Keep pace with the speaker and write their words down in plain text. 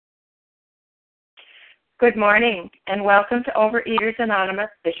Good morning, and welcome to Overeaters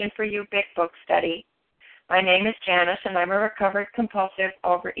Anonymous Vision for You Big Book Study. My name is Janice, and I'm a recovered compulsive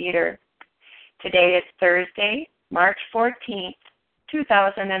overeater. Today is Thursday, March 14th,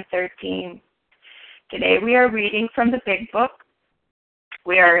 2013. Today we are reading from the Big Book.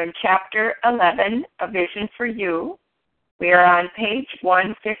 We are in Chapter 11, A Vision for You. We are on page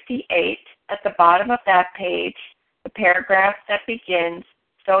 158. At the bottom of that page, the paragraph that begins,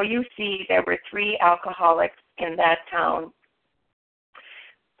 "So you see there were 3 alcoholics in that town."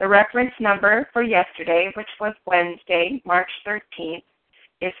 The reference number for yesterday, which was Wednesday, March 13th,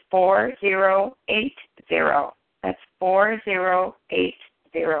 is 4080. That's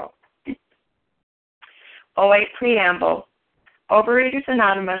 4080. OA Preamble. Overeaters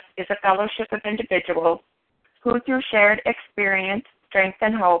Anonymous is a fellowship of individuals who, through shared experience, strength,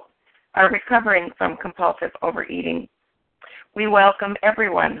 and hope, are recovering from compulsive overeating. We welcome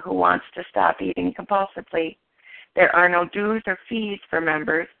everyone who wants to stop eating compulsively. There are no dues or fees for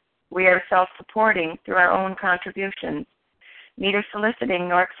members. We are self-supporting through our own contributions, neither soliciting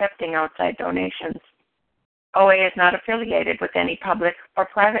nor accepting outside donations. OA is not affiliated with any public or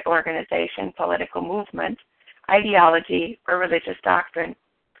private organization, political movement, ideology, or religious doctrine.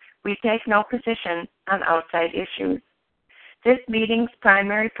 We take no position on outside issues. This meeting's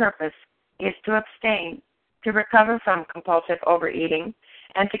primary purpose is to abstain, to recover from compulsive overeating,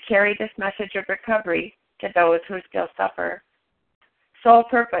 and to carry this message of recovery to those who still suffer. Sole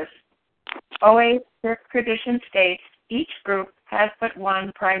purpose. OA's tradition states each group has but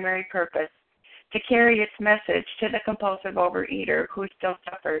one primary purpose, to carry its message to the compulsive overeater who still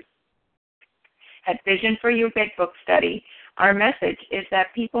suffers. At Vision for You Big Book Study, our message is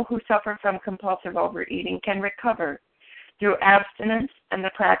that people who suffer from compulsive overeating can recover through abstinence and the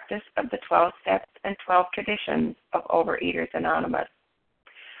practice of the 12 steps and 12 traditions of Overeaters Anonymous.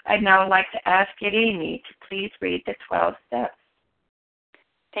 I'd now like to ask Irini to please read the 12 steps.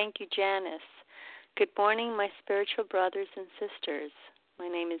 Thank you, Janice. Good morning, my spiritual brothers and sisters. My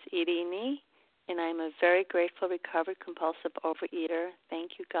name is Irini, and I'm a very grateful recovered compulsive overeater.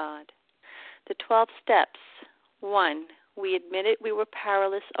 Thank you, God. The 12 steps. 1. We admitted we were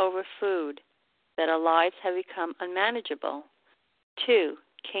powerless over food, that our lives have become unmanageable. 2.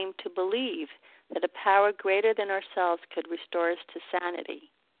 Came to believe that a power greater than ourselves could restore us to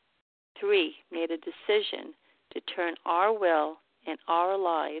sanity. 3. Made a decision to turn our will and our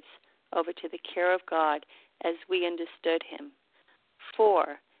lives over to the care of God as we understood Him.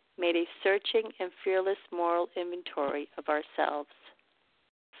 4. Made a searching and fearless moral inventory of ourselves.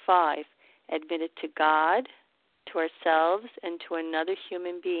 5. Admitted to God, to ourselves, and to another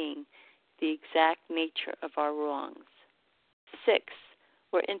human being the exact nature of our wrongs. 6.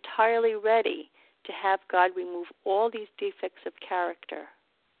 We're entirely ready to have God remove all these defects of character.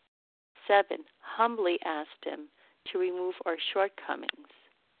 7. Humbly asked Him to remove our shortcomings.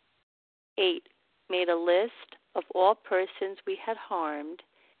 8. Made a list of all persons we had harmed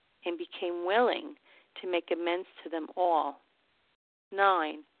and became willing to make amends to them all.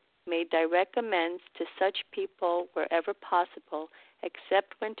 9. Made direct amends to such people wherever possible,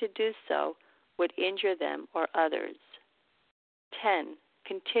 except when to do so would injure them or others. 10.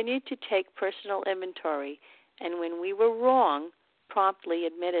 Continued to take personal inventory, and when we were wrong, promptly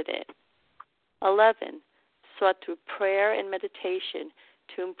admitted it. 11. Sought through prayer and meditation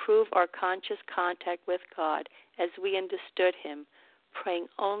to improve our conscious contact with God as we understood Him, praying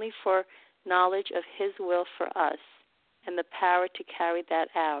only for knowledge of His will for us and the power to carry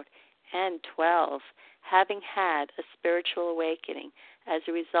that out. And 12. Having had a spiritual awakening as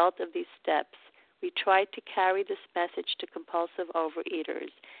a result of these steps, we tried to carry this message to compulsive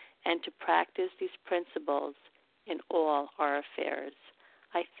overeaters and to practice these principles in all our affairs.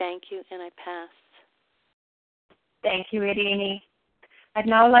 I thank you, and I pass. Thank you, Irini. I'd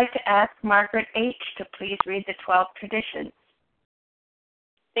now like to ask Margaret H. to please read the 12 traditions.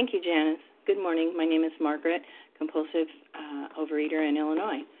 Thank you, Janice. Good morning. My name is Margaret, compulsive overeater in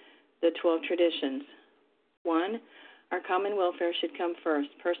Illinois. The 12 traditions. 1. Our common welfare should come first.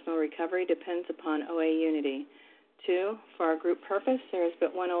 Personal recovery depends upon OA unity. 2. For our group purpose, there is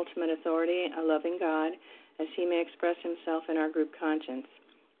but one ultimate authority, a loving God, as He may express Himself in our group conscience.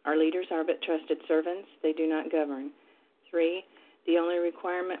 Our leaders are but trusted servants. They do not govern. 3. The only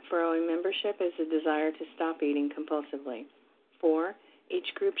requirement for OA membership is a desire to stop eating compulsively. 4.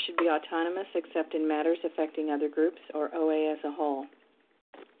 Each group should be autonomous except in matters affecting other groups or OA as a whole.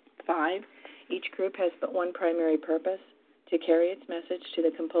 5. Each group has but one primary purpose, to carry its message to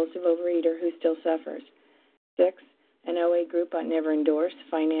the compulsive overeater who still suffers. 6. An OA group ought never endorse,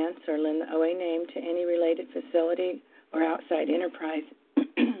 finance, or lend the OA name to any related facility or outside enterprise,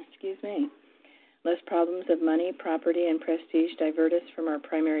 lest problems of money, property, and prestige divert us from our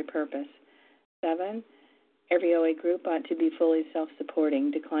primary purpose. 7. Every OA group ought to be fully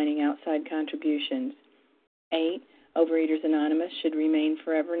self-supporting, declining outside contributions. 8. Overeaters Anonymous should remain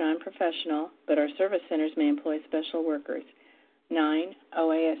forever non-professional, but our service centers may employ special workers. 9.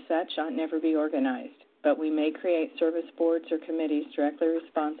 OA as such ought never be organized, but we may create service boards or committees directly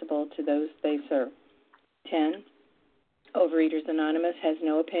responsible to those they serve. 10. Overeaters Anonymous has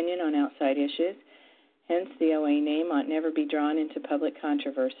no opinion on outside issues, hence the OA name ought never be drawn into public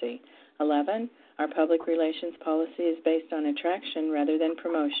controversy. 11. Our public relations policy is based on attraction rather than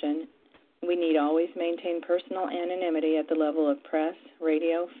promotion. We need always maintain personal anonymity at the level of press,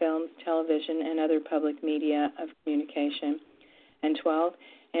 radio, films, television, and other public media of communication. And 12,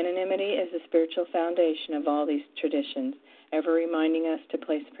 anonymity is the spiritual foundation of all these traditions, ever reminding us to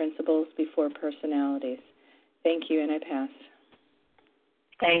place principles before personalities. Thank you, and I pass.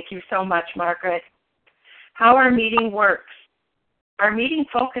 Thank you so much, Margaret. How our meeting works. Our meeting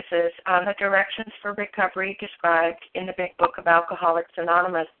focuses on the directions for recovery described in the Big Book of Alcoholics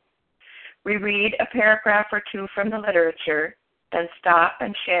Anonymous. We read a paragraph or two from the literature, then stop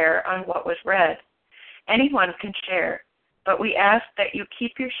and share on what was read. Anyone can share, but we ask that you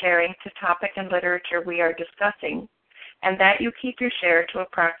keep your sharing to topic and literature we are discussing, and that you keep your share to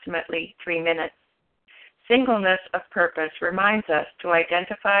approximately 3 minutes. Singleness of purpose reminds us to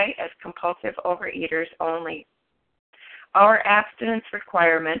identify as compulsive overeaters only. Our abstinence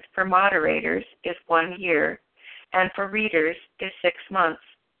requirement for moderators is 1 year, and for readers is 6 months.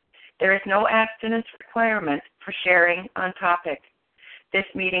 There is no abstinence requirement for sharing on topic. This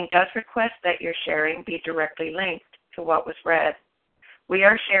meeting does request that your sharing be directly linked to what was read. We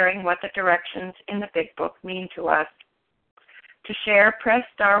are sharing what the directions in the Big Book mean to us. To share, press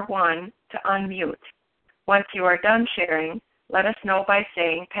star 1 to unmute. Once you are done sharing, let us know by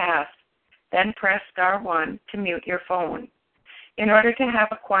saying pass. Then press star 1 to mute your phone. In order to have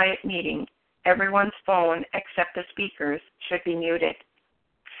a quiet meeting, everyone's phone except the speaker's should be muted.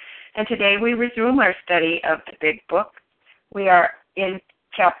 And today we resume our study of the Big Book. We are in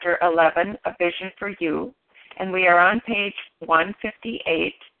Chapter 11, A Vision for You, and we are on page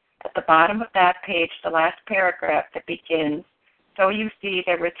 158. At the bottom of that page, the last paragraph that begins, so you see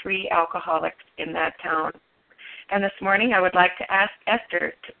there were 3 alcoholics in that town. And this morning I would like to ask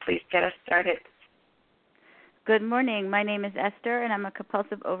Esther to please get us started. Good morning. My name is Esther, and I'm a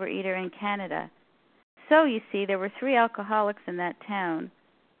compulsive overeater in Canada. So you see, there were 3 alcoholics in that town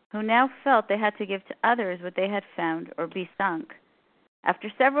who now felt they had to give to others what they had found or be sunk. After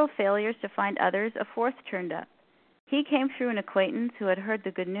several failures to find others, a 4th turned up. He came through an acquaintance who had heard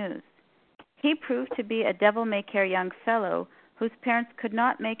the good news. He proved to be a devil-may-care young fellow whose parents could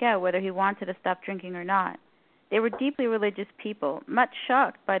not make out whether he wanted to stop drinking or not. They were deeply religious people, much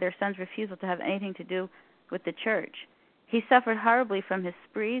shocked by their son's refusal to have anything to do with the church. He suffered horribly from his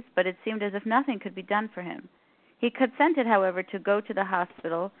sprees, but it seemed as if nothing could be done for him. He consented, however, to go to the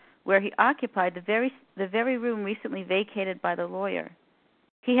hospital, where he occupied the very room recently vacated by the lawyer.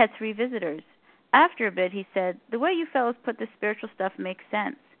 He had 3 visitors. After a bit, he said, "The way you fellows put this spiritual stuff makes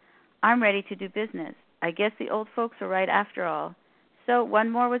sense. I'm ready to do business. I guess the old folks were right after all." So 1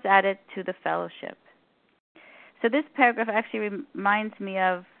 more was added to the fellowship. So this paragraph actually reminds me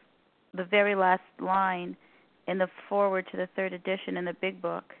of the very last line in the foreword to the 3rd edition in the Big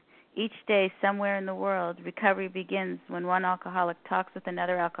Book. Each day, somewhere in the world, recovery begins when one alcoholic talks with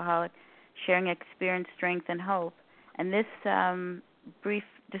another alcoholic, sharing experience, strength, and hope. And this brief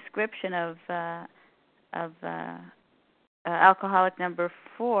description of alcoholic number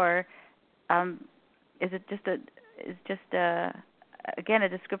 4 is just again a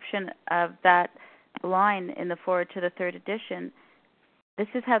description of that line in the foreword to the 3rd edition. This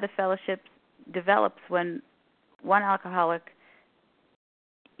is how the fellowship develops when one alcoholic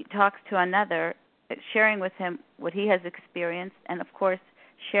talks to another, sharing with him what he has experienced, and of course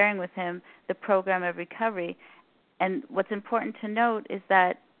sharing with him the program of recovery. And what's important to note is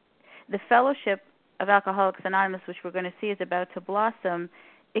that the fellowship of Alcoholics Anonymous, which we're going to see is about to blossom,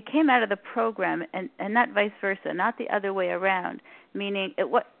 it came out of the program and not vice versa, not the other way around, meaning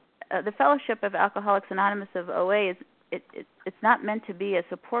the fellowship of Alcoholics Anonymous of OA is it's not meant to be a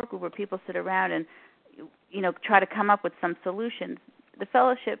support group where people sit around and try to come up with some solutions.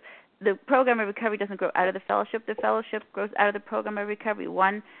 The program of recovery doesn't grow out of the fellowship. The fellowship grows out of the program of recovery.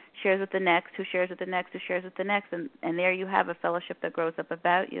 One shares with the next, who shares with the next, who shares with the next, and there you have a fellowship that grows up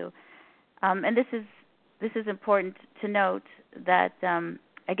about you. And this is important to note that,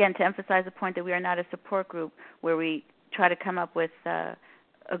 again, to emphasize the point that we are not a support group where we try to come up with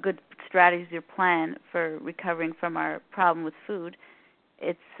a good strategy or plan for recovering from our problem with food.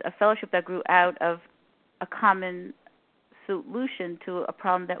 It's a fellowship that grew out of a common solution to a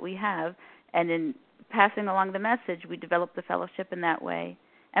problem that we have, and in passing along the message, we develop the fellowship in that way.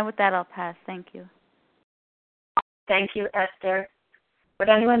 And with that, I'll pass. Thank you. Thank you, Esther. Would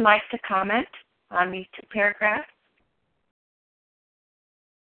anyone like to comment on these two paragraphs?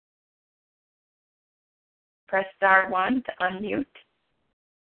 Press star 1 to unmute.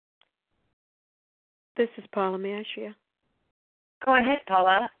 This is Paula. May I share? Go ahead,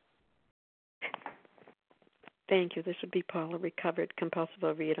 Paula. Thank you. This would be Paula, recovered compulsive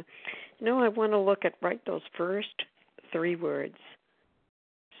overeater. I want to look at those first 3 words.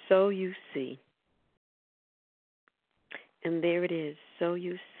 So you see. And there it is. So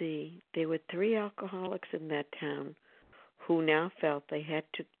you see. There were 3 alcoholics in that town who now felt they had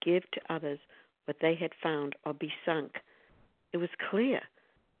to give to others what they had found or be sunk. It was clear.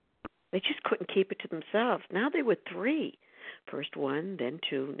 They just couldn't keep it to themselves. Now they were 3. First 1, then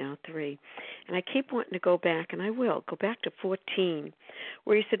 2, now 3. And I keep wanting to go back, and I will, go back to 14,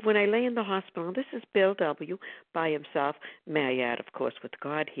 where he said, when I lay in the hospital, and this is Bill W. by himself, may I add, of course, with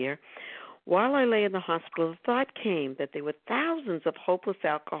God here. While I lay in the hospital, the thought came that there were thousands of hopeless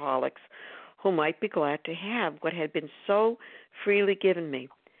alcoholics who might be glad to have what had been so freely given me.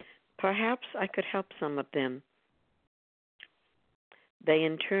 Perhaps I could help some of them. They,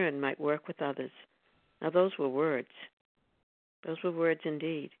 in turn, might work with others. Now, those were words. Those were words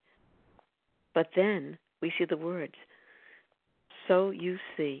indeed. But then we see the words. So you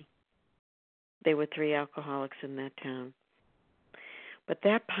see. There were 3 alcoholics in that town. But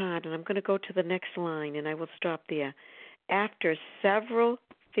that part, and I'm going to go to the next line, and I will stop there. After several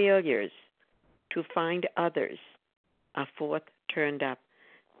failures to find others, a 4th turned up.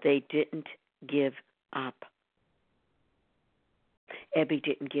 They didn't give up. Ebby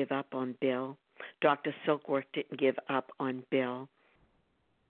didn't give up on Bill. Dr. Silkworth didn't give up on Bill.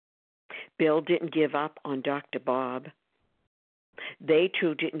 Bill didn't give up on Dr. Bob. They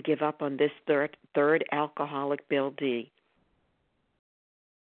too didn't give up on this third alcoholic, Bill D.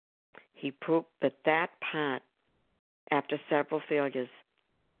 He proved that part, after several failures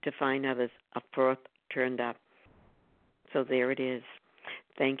to find others, a 4th turned up. So there it is.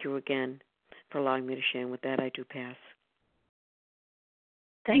 Thank you again for allowing me to share. And with that, I do pass.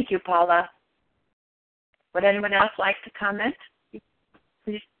 Thank you, Paula. Would anyone else like to comment?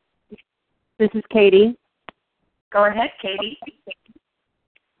 This is Katie. Go ahead, Katie.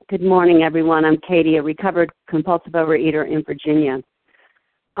 Good morning, everyone. I'm Katie, a recovered compulsive overeater in Virginia.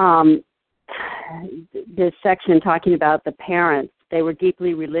 This section talking about the parents, they were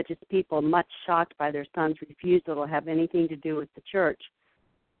deeply religious people, much shocked by their son's refusal to have anything to do with the church.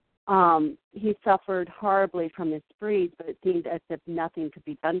 He suffered horribly from his sprees, but it seemed as if nothing could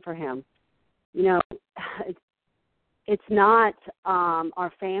be done for him. It's not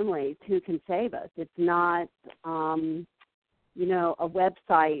our families who can save us. It's not, a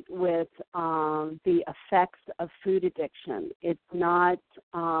website with the effects of food addiction. It's not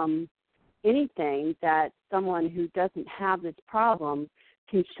anything that someone who doesn't have this problem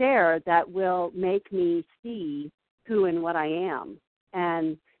can share that will make me see who and what I am.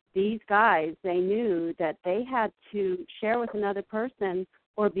 And these guys, they knew that they had to share with another person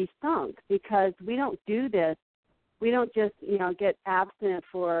or be sunk, because we don't do this. We don't just, get abstinent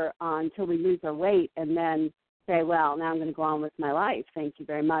for until we lose our weight and then say, well, now I'm going to go on with my life. Thank you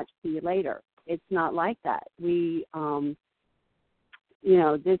very much. See you later. It's not like that. We,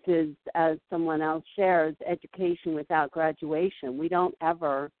 this is, as someone else shares, education without graduation. We don't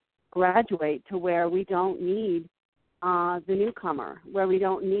ever graduate to where we don't need the newcomer, where we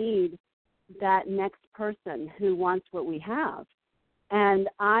don't need that next person who wants what we have. And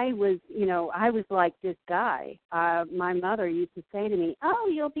I was like this guy. My mother used to say to me, oh,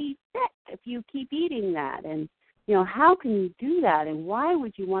 you'll be sick if you keep eating that. And, how can you do that? And why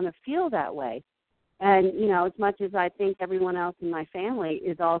would you want to feel that way? And, as much as I think everyone else in my family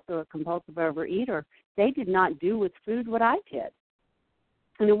is also a compulsive overeater, they did not do with food what I did.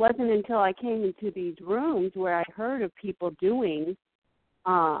 And it wasn't until I came into these rooms where I heard of people doing,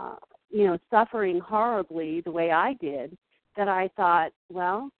 suffering horribly the way I did, that I thought,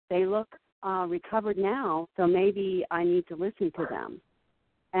 well, they look recovered now, so maybe I need to listen to them.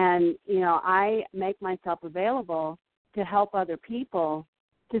 And, I make myself available to help other people,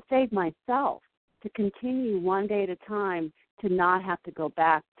 to save myself, to continue one day at a time, to not have to go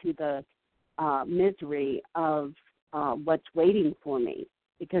back to the misery of what's waiting for me,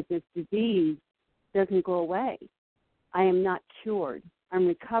 because this disease doesn't go away. I am not cured. I'm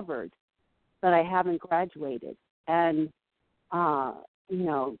recovered, but I haven't graduated. And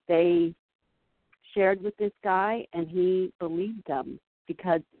they shared with this guy, and he believed them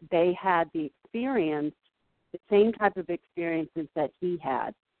because they had the experience the same type of experiences that he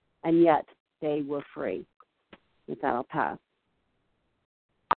had, and yet they were free. With that, I'll pass.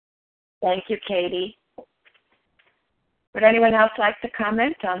 Thank you, Katie. Would anyone else like to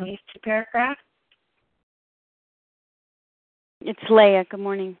comment on these two paragraphs? It's Leah. Good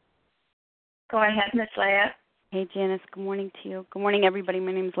morning. Go ahead, Miss Leah. Hey, Janice. Good morning to you. Good morning, everybody.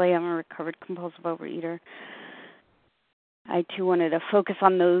 My name is Leah. I'm a recovered compulsive overeater. I, too, wanted to focus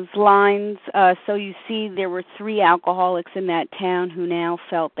on those lines. So you see, there were 3 alcoholics in that town who now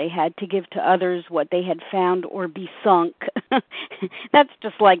felt they had to give to others what they had found or be sunk. That's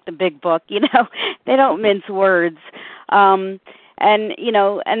just like the big book, you know. They don't mince words. And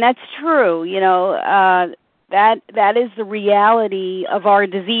that's true, that is the reality of our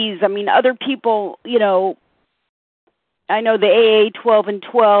disease. I mean, other people, I know the AA 12 and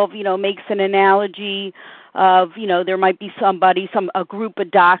 12, makes an analogy of, there might be a group of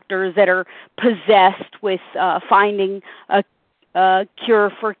doctors that are possessed with finding a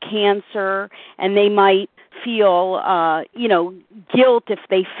cure for cancer, and they might feel, guilt if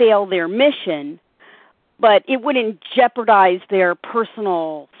they fail their mission, but it wouldn't jeopardize their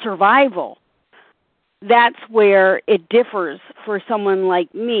personal survival. That's where it differs for someone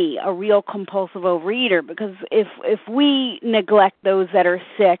like me, a real compulsive overeater, because if we neglect those that are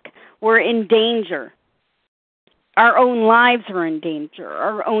sick, we're in danger. Our own lives are in danger.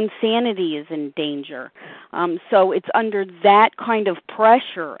 Our own sanity is in danger. So it's under that kind of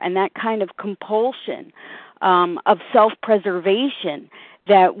pressure and that kind of compulsion of self-preservation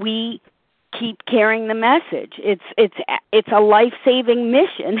that we keep carrying the message. It's a life-saving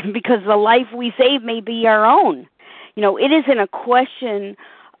mission because the life we save may be our own. It isn't a question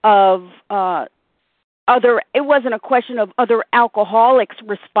of it wasn't a question of other alcoholics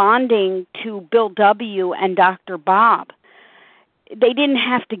responding to Bill W. and Dr. Bob. They didn't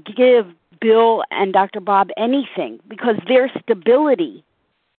have to give Bill and Dr. Bob anything because their stability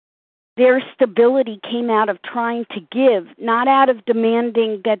came out of trying to give, not out of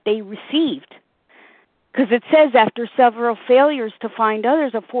demanding that they received. Because it says after several failures to find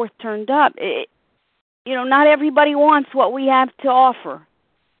others, a fourth turned up. Not everybody wants what we have to offer.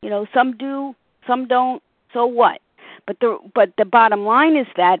 Some do, some don't, so what? But the bottom line is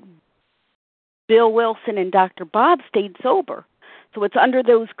that Bill Wilson and Dr. Bob stayed sober. So it's under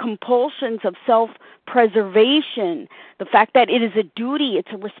those compulsions of self-preservation, the fact that it is a duty,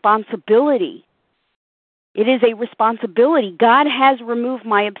 it's a responsibility. It is a responsibility. God has removed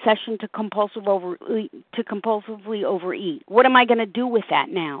my obsession to compulsively overeat. What am I going to do with that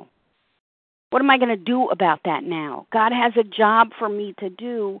now? What am I going to do about that now? God has a job for me to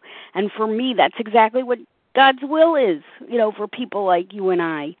do, and for me, that's exactly what God's will is, for people like you and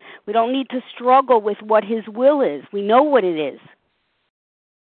I. We don't need to struggle with what His will is. We know what it is.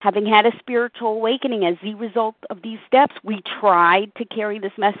 Having had a spiritual awakening as the result of these steps, we tried to carry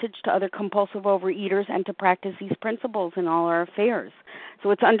this message to other compulsive overeaters and to practice these principles in all our affairs. So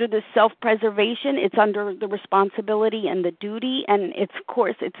it's under the self-preservation, it's under the responsibility and the duty, and it's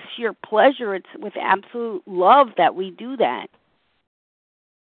sheer pleasure. It's with absolute love that we do that.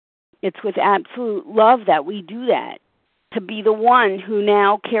 It's with absolute love that we do that. To be the one who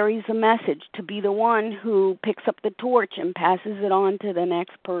now carries the message, to be the one who picks up the torch and passes it on to the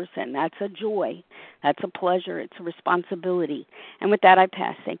next person. That's a joy. That's a pleasure. It's a responsibility. And with that, I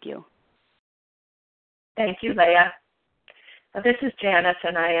pass. Thank you. Thank you, Leah. This is Janice,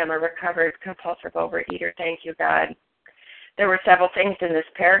 and I am a recovered compulsive overeater. Thank you, God. There were several things in this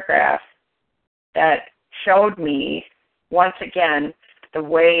paragraph that showed me, once again, the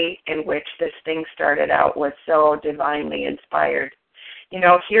way in which this thing started out was so divinely inspired.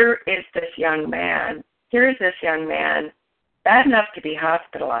 Here is this young man, bad enough to be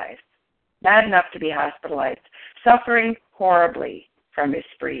hospitalized, suffering horribly from his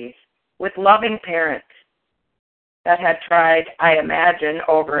sprees, with loving parents that had tried, I imagine,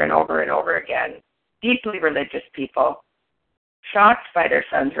 over and over and over again, deeply religious people, shocked by their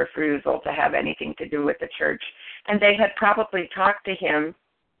son's refusal to have anything to do with the church, and they had probably talked to him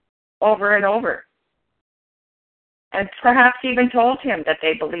over and over, and perhaps even told him that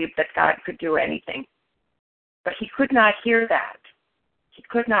they believed that God could do anything. But he could not hear that.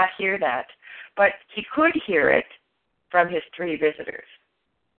 But he could hear it from his 3 visitors.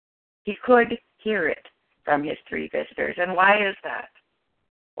 And why is that?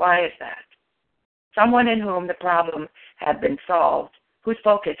 Someone in whom the problem had been solved, who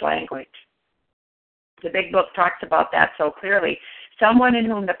spoke his language. The big book talks about that so clearly. Someone in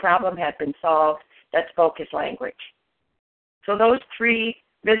whom the problem had been solved that spoke his language. So those 3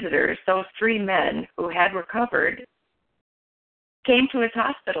 visitors, those 3 men who had recovered, came to his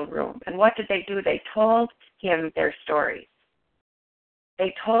hospital room. And what did they do? They told him their stories.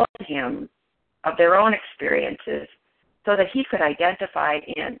 They told him of their own experiences so that he could identify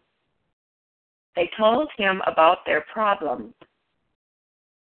in. They told him about their problems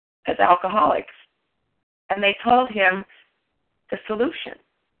as alcoholics. And they told him the solution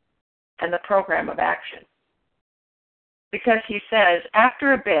and the program of action. Because he says,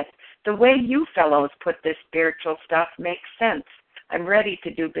 after a bit, the way you fellows put this spiritual stuff makes sense. I'm ready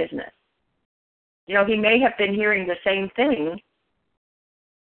to do business. You know, he may have been hearing the same thing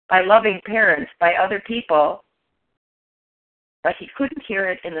by loving parents, by other people, but he couldn't hear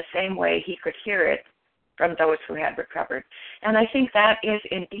it in the same way he could hear it from those who had recovered. And I think that is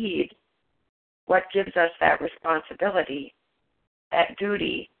indeed what gives us that responsibility, that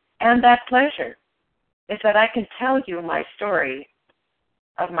duty, and that pleasure, is that I can tell you my story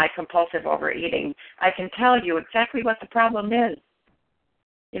of my compulsive overeating. I can tell you exactly what the problem is.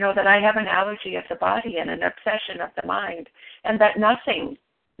 You know, that I have an allergy of the body and an obsession of the mind, and that nothing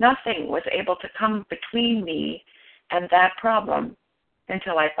was able to come between me and that problem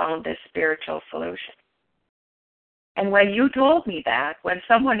until I found this spiritual solution. And when you told me that, when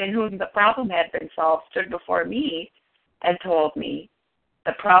someone in whom the problem had been solved stood before me and told me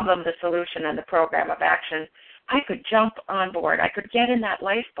the problem, the solution, and the program of action, I could jump on board. I could get in that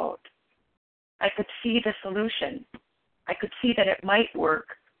lifeboat. I could see the solution. I could see that it might work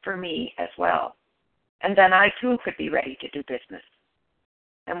for me as well. And then I, too, could be ready to do business.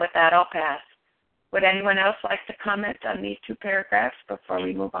 And with that, I'll pass. Would anyone else like to comment on these two paragraphs before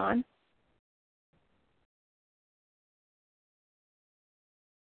we move on?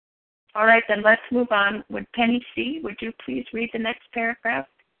 All right, then let's move on. Would Penny C., would you please read the next paragraph?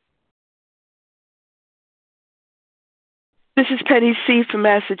 This is Penny C. from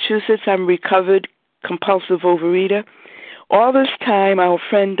Massachusetts. I'm a recovered compulsive overeater. All this time, our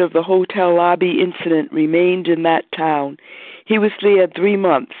friend of the hotel lobby incident remained in that town. He was there 3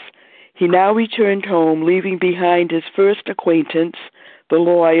 months. He now returned home, leaving behind his first acquaintance, the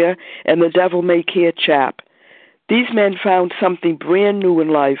lawyer, and the devil-may-care chap. These men found something brand new in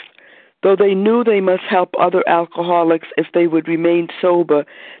life. Though they knew they must help other alcoholics if they would remain sober,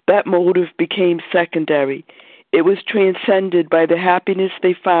 that motive became secondary. It was transcended by the happiness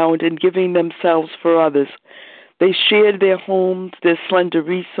they found in giving themselves for others. They shared their homes, their slender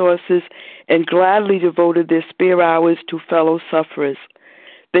resources, and gladly devoted their spare hours to fellow sufferers.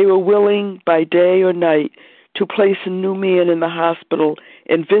 They were willing, by day or night, to place a new man in the hospital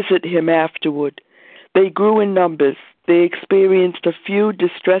and visit him afterward. They grew in numbers. They experienced a few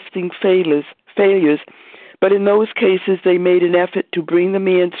distressing failures, but in those cases they made an effort to bring the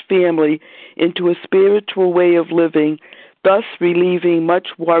man's family into a spiritual way of living, thus relieving much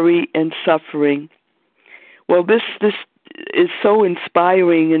worry and suffering. Well, this is so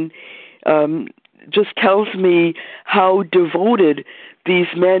inspiring and just tells me how devoted these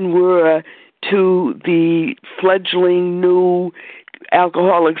men were to the fledgling new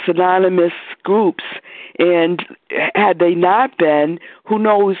Alcoholics Anonymous groups. And had they not been, who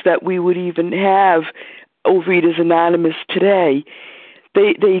knows that we would even have Overeaters Anonymous today.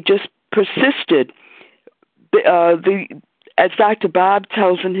 They just persisted. As Dr. Bob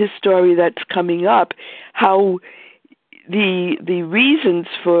tells in his story that's coming up, how the reasons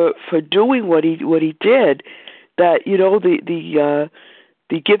for doing what he did, that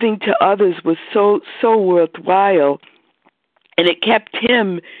the giving to others was so worthwhile, and it kept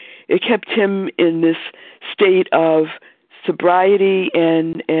him in this state of sobriety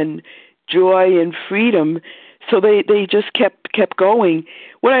and joy and freedom. So they just kept going.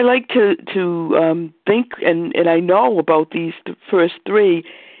 What I like to think, and I know about these first three,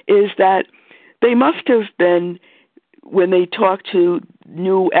 is that they must have been, when they talk to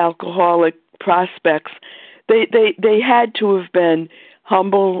new alcoholic prospects, they had to have been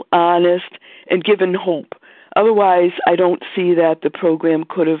humble, honest, and given hope. Otherwise, I don't see that the program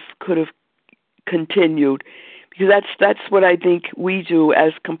could have continued, because that's what I think we do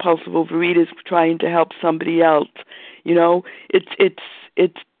as compulsive overeaters, trying to help somebody else. You know,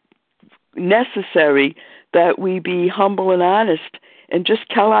 it's necessary that we be humble and honest and just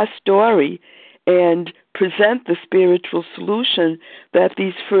tell our story and present the spiritual solution that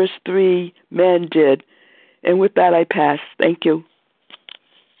these first three men did. And with that, I pass. Thank you.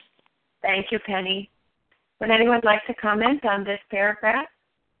 Thank you, Penny. Would anyone like to comment on this paragraph?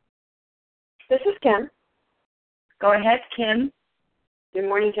 This is Kim. Go ahead, Kim. Good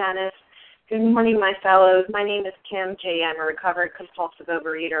morning, Janice. Good morning, my fellows. My name is Kim J. I'm a recovered compulsive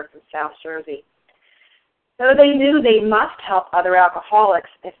overeater from South Jersey. Though they knew they must help other alcoholics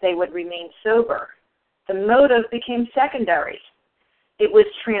if they would remain sober, the motive became secondary. It was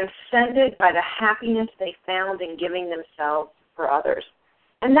transcended by the happiness they found in giving themselves for others.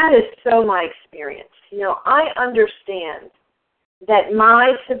 And that is so my experience. I understand that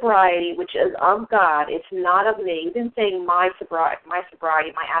my sobriety, which is of God, it's not of me. We've been saying my sobriety, my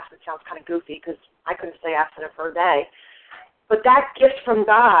abstinence sounds kind of goofy because I couldn't stay abstinent for a day. But that gift from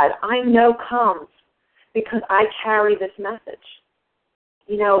God, I know comes because I carry this message.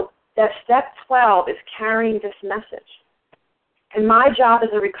 That step 12 is carrying this message. And my job as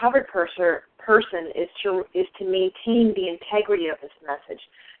a recovered person is to maintain the integrity of this message,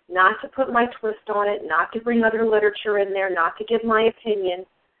 not to put my twist on it, not to bring other literature in there, not to give my opinion,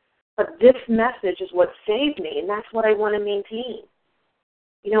 but this message is what saved me, and that's what I want to maintain.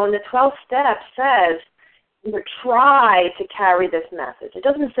 And the 12 steps says, try to carry this message. It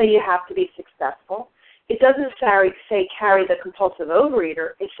doesn't say you have to be successful. It doesn't say carry the compulsive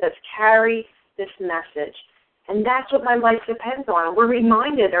overeater. It says carry this message. And that's what my life depends on. We're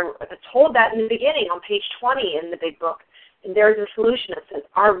reminded or told that in the beginning on page 20 in the big book. And there's a solution that says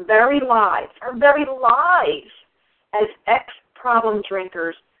our very lives as ex-problem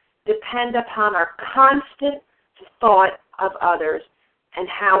drinkers depend upon our constant thought of others and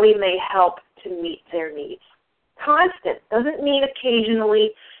how we may help to meet their needs. Constant doesn't mean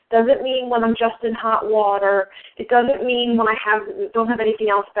occasionally, doesn't mean when I'm just in hot water. It doesn't mean when I don't have anything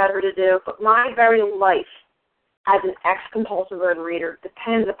else better to do. But my very life as an ex-compulsive overeater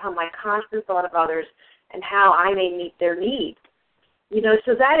depends upon my constant thought of others and how I may meet their needs.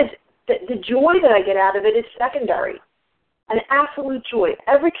 So that is, the joy that I get out of it is secondary, an absolute joy.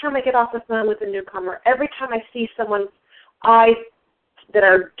 Every time I get off the phone with a newcomer, every time I see someone's eyes that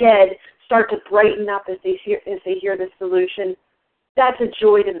are dead start to brighten up as they hear the solution, that's a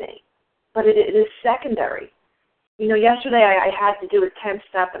joy to me. But it is secondary. Yesterday I had to do a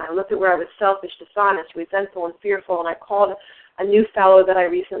 10-step, and I looked at where I was selfish, dishonest, resentful, and fearful, and I called a new fellow that I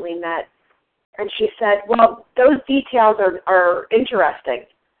recently met, and she said, well, those details are interesting.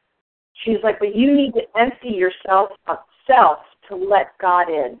 She's like, but you need to empty yourself of self to let God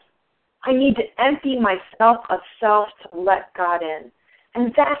in. I need to empty myself of self to let God in.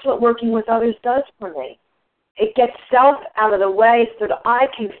 And that's what working with others does for me. It gets self out of the way so that I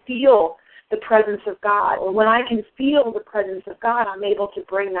can feel the presence of God. And when I can feel the presence of God, I'm able to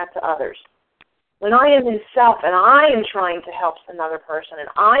bring that to others. When I am in self and I am trying to help another person and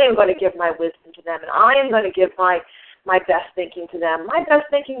I am going to give my wisdom to them and I am going to give my best thinking to them, my best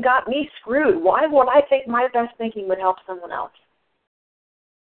thinking got me screwed. Why would I think my best thinking would help someone else?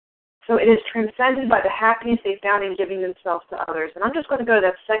 So it is transcended by the happiness they found in giving themselves to others. And I'm just going to go to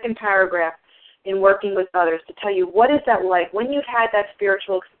that second paragraph in working with others to tell you what is that like when you've had that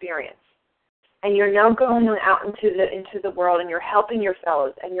spiritual experience and you're now going out into the world and you're helping your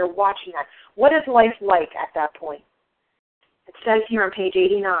fellows and you're watching that. What is life like at that point? It says here on page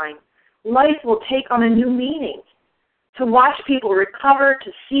 89, life will take on a new meaning. To watch people recover,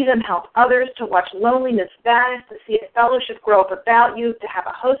 to see them help others, to watch loneliness vanish, to see a fellowship grow up about you, to have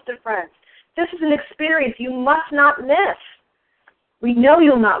a host of friends. This is an experience you must not miss. We know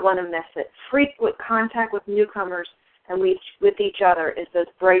you'll not want to miss it. Frequent contact with newcomers and with each other is the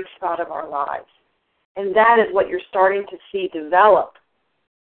bright spot of our lives. And that is what you're starting to see develop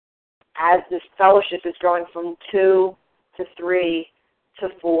as this fellowship is growing from 2 to 3 to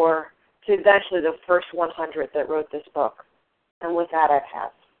 4 to eventually the first 100 that wrote this book. And with that, I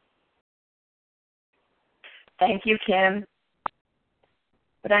pass. Thank you, Kim.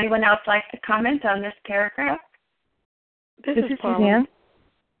 Would anyone else like to comment on this paragraph? This is Suzanne.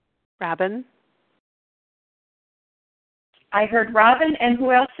 Robin. I heard Robin, and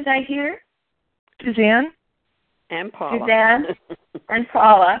who else did I hear? Suzanne. And Paula. Suzanne and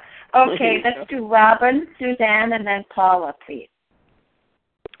Paula. Okay, let's do Robin, Suzanne, and then Paula, please.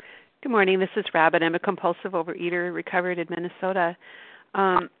 Good morning. This is Robin. I'm a compulsive overeater, recovered in Minnesota.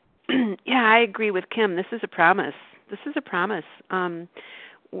 Yeah, I agree with Kim. This is a promise. This is a promise.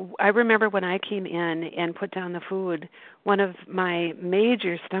 I remember when I came in and put down the food, one of my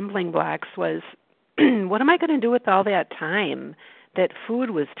major stumbling blocks was, what am I going to do with all that time that food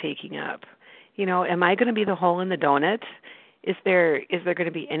was taking up? Am I going to be the hole in the donut? Is there going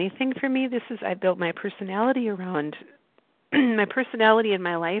to be anything for me? I built my personality around my personality and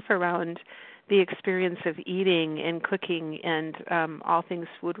my life around the experience of eating and cooking and all things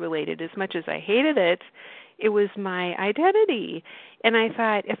food related. As much as I hated it, it was my identity. And I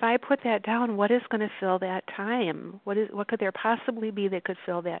thought, if I put that down, what is going to fill that time? What could there possibly be that could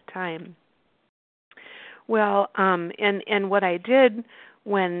fill that time? Well, and what I did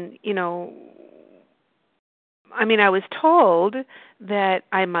when, I was told that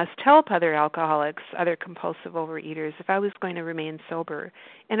I must help other alcoholics, other compulsive overeaters, if I was going to remain sober.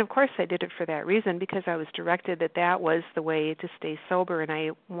 And of course I did it for that reason, because I was directed that that was the way to stay sober, and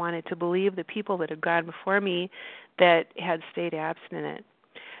I wanted to believe the people that had gone before me that had stayed abstinent.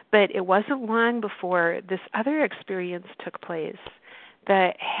 But it wasn't long before this other experience took place.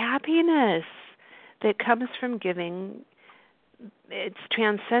 The happiness that comes from giving, it's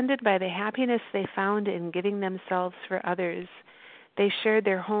transcended by the happiness they found in giving themselves for others. They shared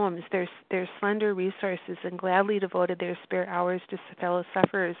their homes, their slender resources, and gladly devoted their spare hours to fellow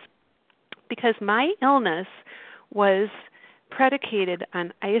sufferers. Because my illness was predicated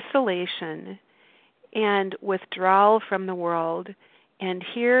on isolation and withdrawal from the world. And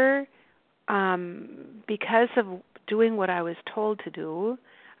here, because of doing what I was told to do,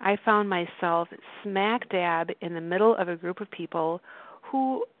 I found myself smack dab in the middle of a group of people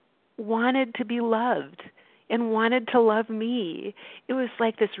who wanted to be loved and wanted to love me. It was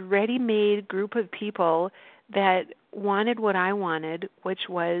like this ready-made group of people that wanted what I wanted, which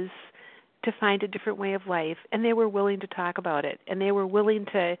was to find a different way of life, and they were willing to talk about it, and they were willing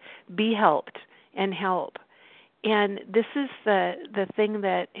to be helped and help. And this is the thing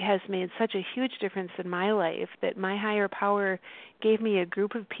that has made such a huge difference in my life, that my higher power gave me a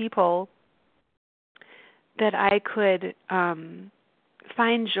group of people that I could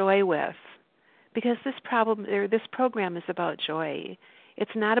find joy with. Because this program is about joy.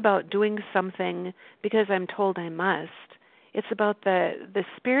 It's not about doing something because I'm told I must. It's about the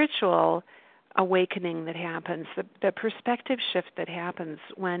spiritual awakening that happens, the perspective shift that happens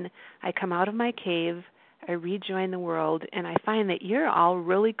when I come out of my cave, I rejoin the world, and I find that you're all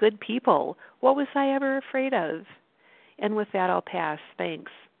really good people. What was I ever afraid of? And with that, I'll pass.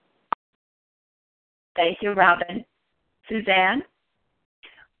 Thanks. Thank you, Robin. Suzanne?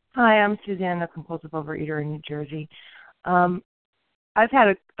 Hi, I'm Suzanne, a compulsive overeater in New Jersey. I've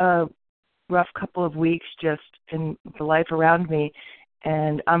had a rough couple of weeks just in the life around me,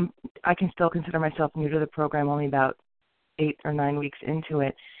 and I can still consider myself new to the program, only about 8 or 9 weeks into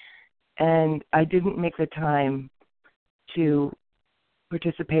it. And I didn't make the time to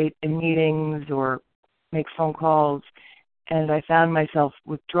participate in meetings or make phone calls, and I found myself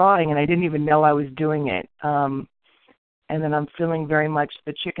withdrawing, and I didn't even know I was doing it. And then I'm feeling very much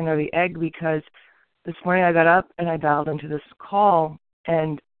the chicken or the egg, because this morning I got up and I dialed into this call,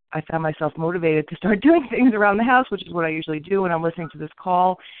 and I found myself motivated to start doing things around the house, which is what I usually do when I'm listening to this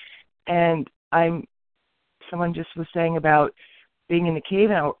call. And someone just was saying about being in the cave,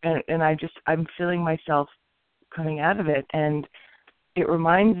 and I'm feeling myself coming out of it. And it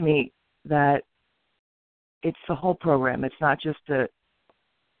reminds me that it's the whole program. It's not just the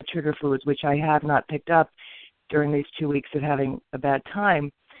trigger fluids, which I have not picked up during these 2 weeks of having a bad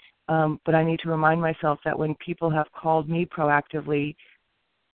time. But I need to remind myself that when people have called me proactively,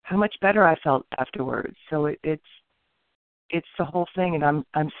 how much better I felt afterwards. So it's the whole thing, and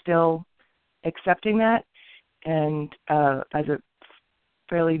I'm still accepting that. And as a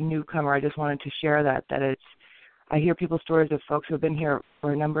fairly newcomer, I just wanted to share that I hear people's stories of folks who have been here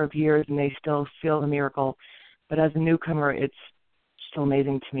for a number of years and they still feel the miracle. But as a newcomer, it's still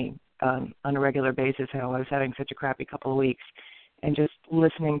amazing to me on a regular basis how I was having such a crappy couple of weeks, and just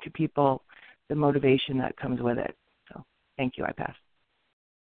listening to people, the motivation that comes with it. So thank you. I pass.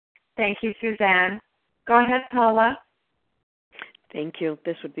 Thank you, Suzanne. Go ahead, Paula. Thank you.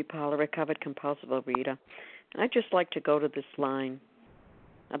 This would be Paula, recovered compulsive overeater. I'd just like to go to this line.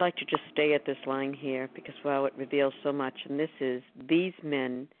 I'd like to just stay at this line here because, wow, it reveals so much. And this is, these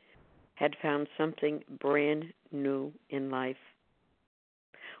men had found something brand new in life.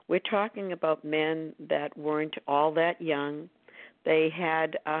 We're talking about men that weren't all that young. They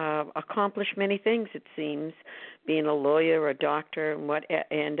had accomplished many things, it seems, being a lawyer, a doctor,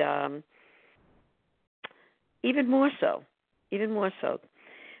 and even more so.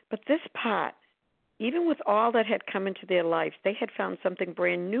 But this part, even with all that had come into their lives, they had found something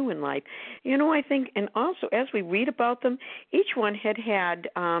brand new in life. You know, I think, and also as we read about them, each one had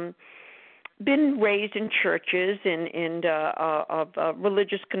been raised in churches and of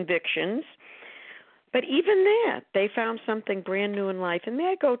religious convictions. But even there, they found something brand new in life. And may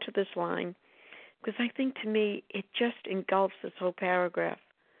I go to this line? Because I think, to me, it just engulfs this whole paragraph.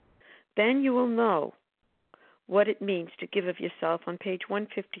 Then you will know what it means to give of yourself, on page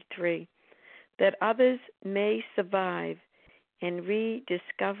 153, that others may survive and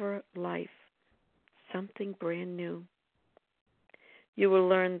rediscover life, something brand new. You will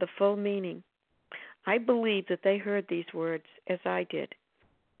learn the full meaning. I believe that they heard these words as I did.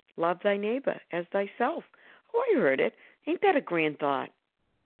 Love thy neighbor as thyself. Oh, I heard it. Ain't that a grand thought?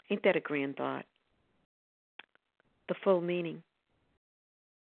 the full meaning.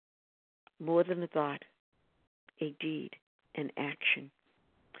 More than a thought, a deed, an action.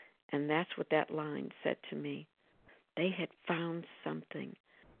 And that's what that line said to me. They had found something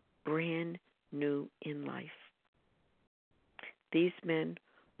brand new in life. These men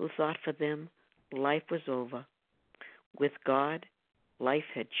who thought for them life was over, with God, life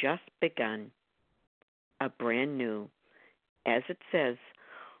had just begun, a brand new. As it says,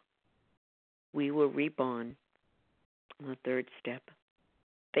 we were reborn on the third step.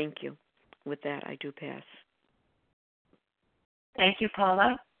 Thank you. With that, I do pass. Thank you,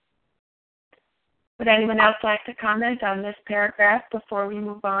 Paula. Would anyone else like to comment on this paragraph before we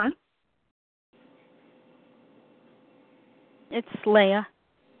move on? It's Leah.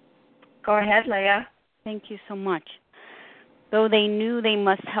 Go ahead, Leah. Thank you so much. Though they knew they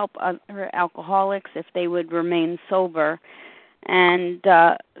must help other alcoholics if they would remain sober, and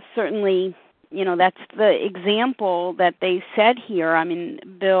certainly, that's the example that they said here. I mean,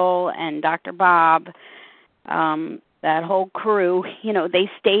 Bill and Dr. Bob, that whole crew, they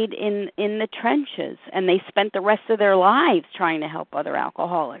stayed in the trenches, and they spent the rest of their lives trying to help other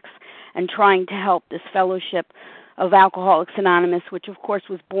alcoholics and trying to help this fellowship of Alcoholics Anonymous, which of course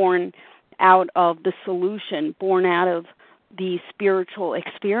was born out of the solution, born out of the spiritual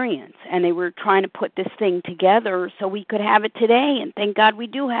experience. And they were trying to put this thing together so we could have it today. And thank God we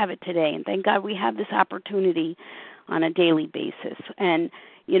do have it today. And thank God we have this opportunity on a daily basis. And,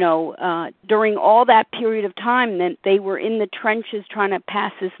 during all that period of time that they were in the trenches trying to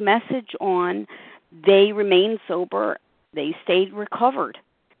pass this message on, they remained sober. They stayed recovered.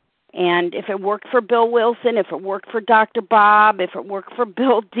 And if it worked for Bill Wilson, if it worked for Dr. Bob, if it worked for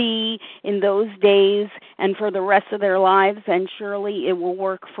Bill D. in those days and for the rest of their lives, then surely it will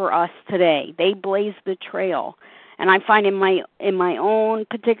work for us today. They blazed the trail. And I find in my own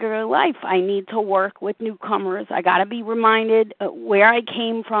particular life, I need to work with newcomers. I got to be reminded where I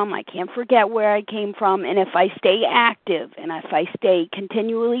came from. I can't forget where I came from. And if I stay active and if I stay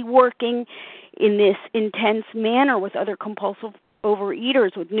continually working in this intense manner with other compulsive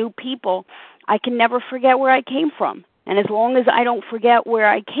overeaters, with new people, I can never forget where I came from. And as long as I don't forget where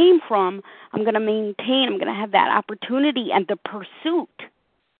I came from, I'm going to maintain, I'm going to have that opportunity and the pursuit.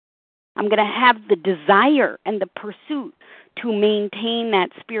 I'm going to have the desire and the pursuit to maintain that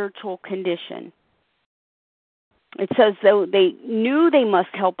spiritual condition. It says, though they knew they must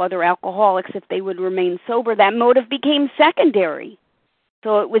help other alcoholics if they would remain sober, that motive became secondary.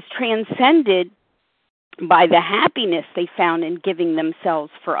 So it was transcended by the happiness they found in giving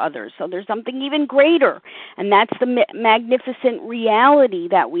themselves for others. So there's something even greater, and that's the magnificent reality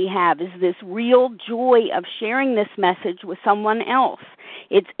that we have, is this real joy of sharing this message with someone else.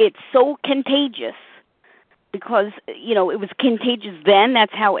 It's so contagious because, it was contagious then.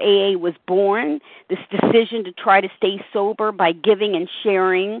 That's how AA was born, this decision to try to stay sober by giving and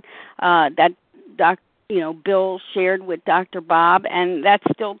sharing that Bill shared with Dr. Bob, and that's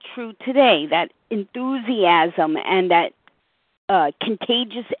still true today, that enthusiasm and that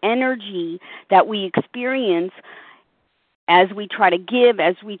contagious energy that we experience as we try to give,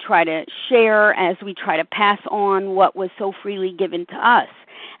 as we try to share, as we try to pass on what was so freely given to us.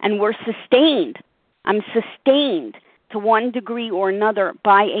 And we're sustained. I'm sustained to one degree or another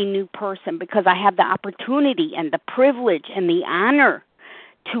by a new person because I have the opportunity and the privilege and the honor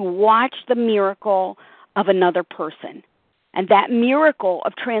to watch the miracle of another person. And that miracle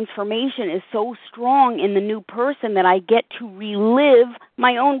of transformation is so strong in the new person that I get to relive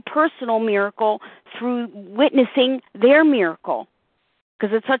my own personal miracle through witnessing their miracle.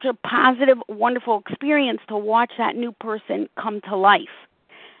 Because it's such a positive, wonderful experience to watch that new person come to life.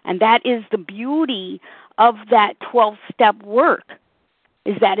 And that is the beauty of that 12-step work,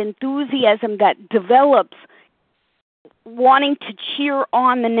 is that enthusiasm that develops wanting to cheer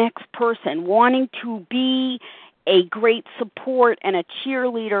on the next person, wanting to be a great support and a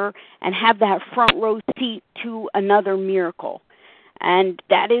cheerleader and have that front row seat to another miracle. And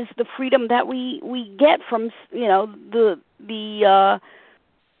that is the freedom that we get from,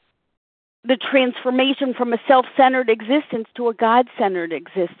 the transformation from a self-centered existence to a God-centered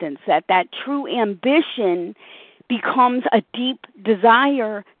existence, that true ambition becomes a deep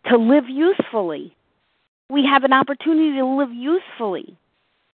desire to live usefully. We have an opportunity to live usefully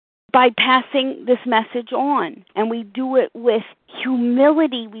by passing this message on. And we do it with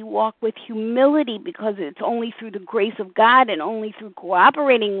humility. We walk with humility because it's only through the grace of God and only through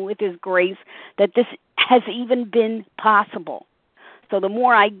cooperating with His grace that this has even been possible. So the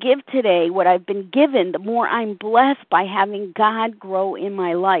more I give today what I've been given, the more I'm blessed by having God grow in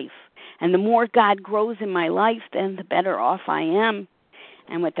my life. And the more God grows in my life, then the better off I am.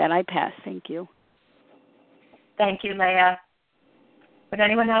 And with that, I pass. Thank you. Thank you, Leah. Would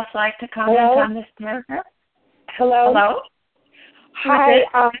anyone else like to comment on this paragraph? Hello. Hello.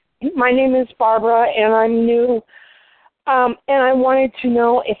 Hi. My name is Barbara, and I'm new. And I wanted to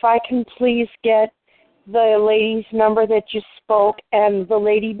know if I can please get the lady's number that you spoke and the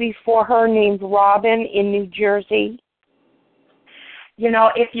lady before her named Robin in New Jersey.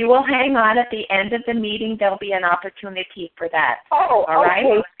 If you will hang on at the end of the meeting, there'll be an opportunity for that. Oh, all right?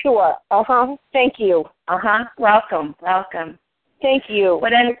 Okay, sure. Thank you. Welcome. Thank you.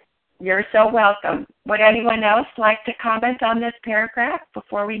 You're so welcome. Would anyone else like to comment on this paragraph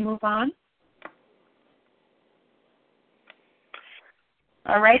before we move on?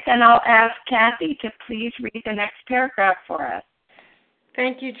 All right, then I'll ask Kathy to please read the next paragraph for us.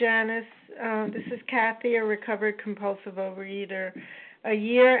 Thank you, Janice. This is Kathy, a recovered compulsive overeater. A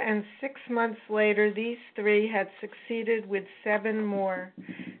year and 6 months later, these three had succeeded with 7 more.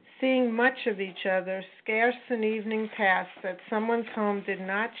 Seeing much of each other, scarce an evening passed that someone's home did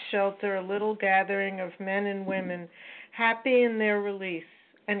not shelter a little gathering of men and women, happy in their release,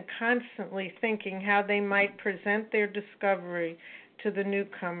 and constantly thinking how they might present their discovery to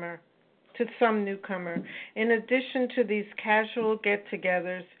some newcomer. In addition to these casual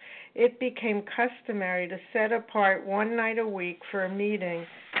get-togethers, it became customary to set apart one night a week for a meeting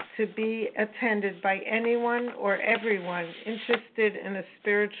to be attended by anyone or everyone interested in a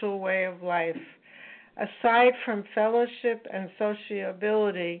spiritual way of life. Aside from fellowship and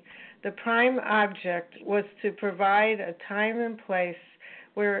sociability, the prime object was to provide a time and place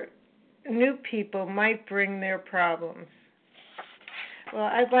where new people might bring their problems. Well,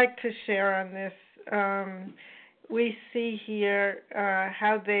 I'd like to share on this. We see here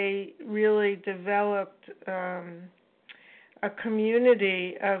how they really developed a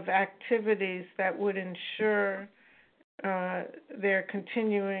community of activities that would ensure their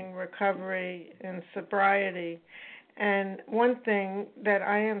continuing recovery and sobriety. And one thing that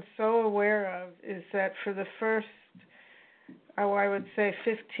I am so aware of is that for the first, I would say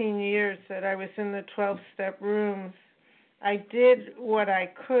 15 years that I was in the 12-step rooms, I did what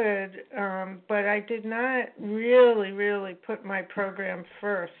I could, but I did not really put my program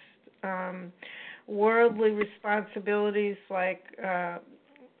first. Worldly responsibilities like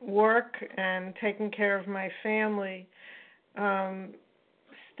work and taking care of my family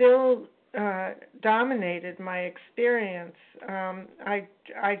still dominated my experience. I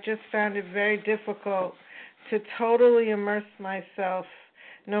just found it very difficult to totally immerse myself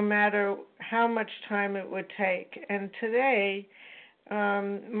no matter how much time it would take. And today,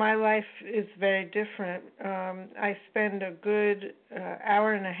 my life is very different. I spend a good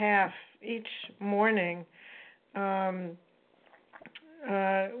hour and a half each morning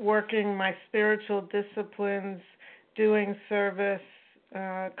working my spiritual disciplines, doing service,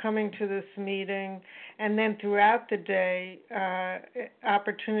 coming to this meeting, and then throughout the day,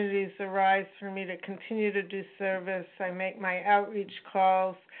 opportunities arise for me to continue to do service. I make my outreach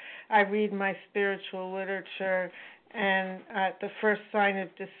calls. I read my spiritual literature, and at the first sign of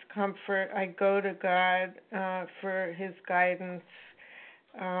discomfort, I go to God for His guidance.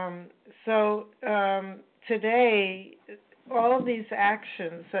 So today, all of these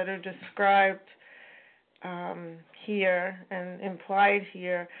actions that are described here and implied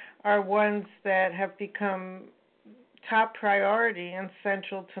here are ones that have become top priority and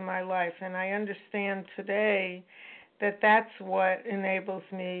central to my life. And I understand today that that's what enables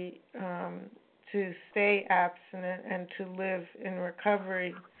me to stay abstinent and to live in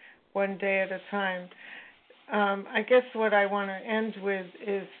recovery one day at a time. I guess what I want to end with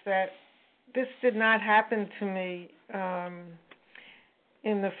is that this did not happen to me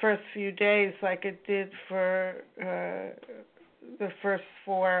in the first few days like it did for the first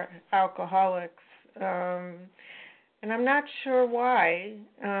 4 alcoholics. And I'm not sure why,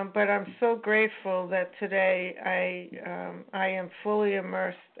 but I'm so grateful that today I am fully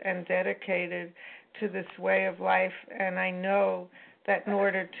immersed and dedicated to this way of life, and I know that in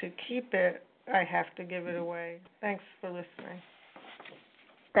order to keep it, I have to give it away. Thanks for listening.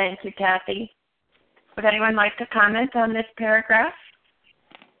 Thank you, Kathy. Would anyone like to comment on this paragraph?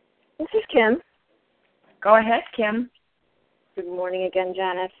 This is Kim. Go ahead, Kim. Good morning again,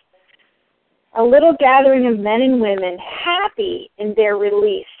 Janice. A little gathering of men and women happy in their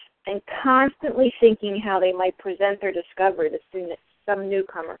release and constantly thinking how they might present their discovery to some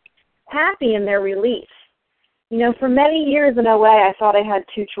newcomer. Happy in their release. You know, for many years in OA, I thought I had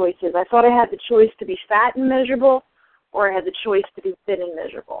 2 choices. I thought I had the choice to be fat and miserable, or I had the choice to be thin and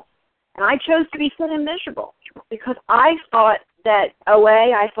miserable. And I chose to be thin and miserable because I thought that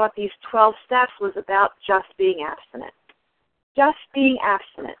OA, I thought these 12 steps was about just being abstinent. Just being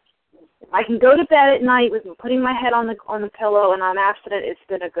abstinent. I can go to bed at night with putting my head on the pillow and I'm abstinent, it's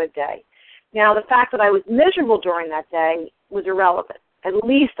been a good day. Now, the fact that I was miserable during that day was irrelevant. At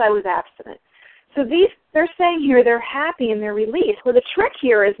least I was abstinent. So they're saying here they're happy in their release. Well, the trick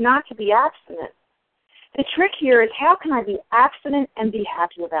here is not to be abstinent. The trick here is how can I be abstinent and be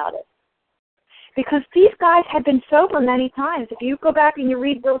happy about it? Because these guys had been sober many times. If you go back and you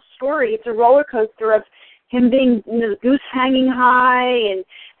read Bill's story, it's a roller coaster of him being, the goose hanging high and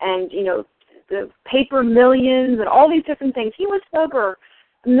the paper millions and all these different things. He was sober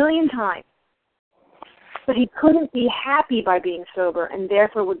a million times. But he couldn't be happy by being sober and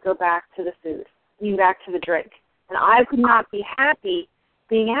therefore would go back to the food, back to the drink. And I could not be happy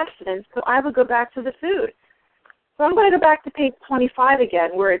being abstinent, so I would go back to the food. So I'm going to go back to page 25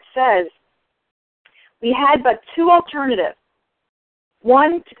 again, where it says, we had but two alternatives.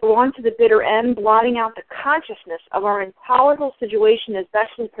 One, to go on to the bitter end, blotting out the consciousness of our intolerable situation as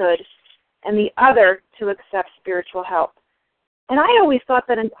best we could, and the other, to accept spiritual help. And I always thought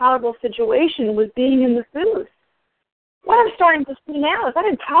that intolerable situation was being in the food. What I'm starting to see now is that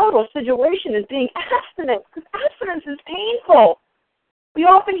intolerable situation is being abstinent, because abstinence is painful. We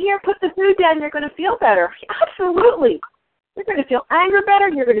often hear, put the food down, you're going to feel better. Absolutely. You're going to feel anger better,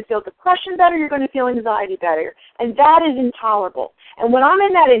 you're going to feel depression better, you're going to feel anxiety better. And that is intolerable. And when I'm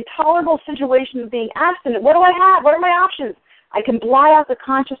in that intolerable situation of being abstinent, what do I have? What are my options? I can blot out the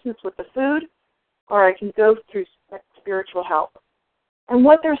consciousness with the food, or I can go through spiritual help. And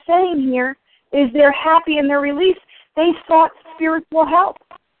what they're saying here is they're happy in their release. They sought spiritual help.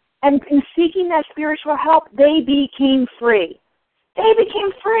 And in seeking that spiritual help, they became free. They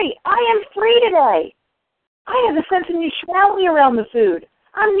became free. I am free today. I have a sense of neutrality around the food.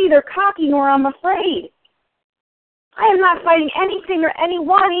 I'm neither cocky nor I'm afraid. I am not fighting anything or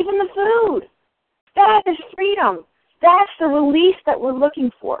anyone, even the food. That is freedom. That's the release that we're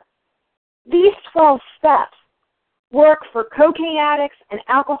looking for. These 12 steps work for cocaine addicts and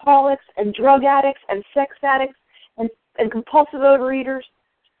alcoholics and drug addicts and sex addicts and compulsive overeaters,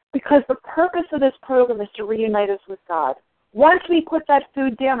 because the purpose of this program is to reunite us with God. Once we put that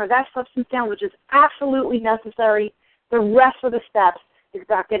food down or that substance down, which is absolutely necessary, the rest of the steps is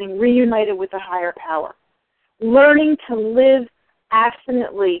about getting reunited with a higher power. Learning to live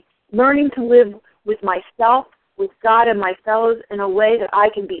abstinently, learning to live with myself, with God and my fellows in a way that I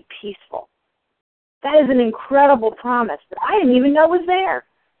can be peaceful. That is an incredible promise that I didn't even know was there.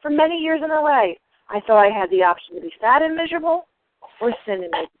 For many years in a way, I thought I had the option to be fat and miserable or sin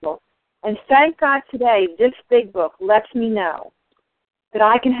and miserable. And thank God today, this big book lets me know that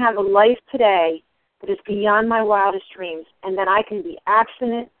I can have a life today that is beyond my wildest dreams, and that I can be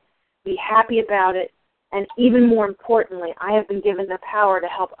abstinent, be happy about it, and even more importantly, I have been given the power to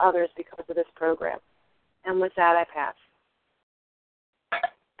help others because of this program. And with that, I pass.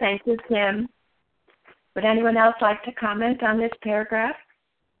 Thank you, Kim. Would anyone else like to comment on this paragraph?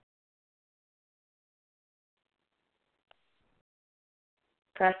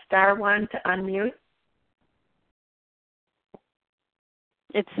 Press *1 to unmute.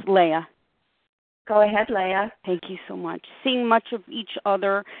 It's Leah. Go ahead, Leah. Thank you so much. Seeing much of each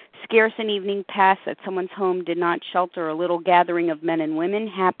other, scarce an evening pass at someone's home did not shelter a little gathering of men and women,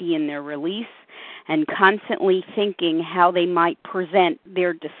 happy in their release, and constantly thinking how they might present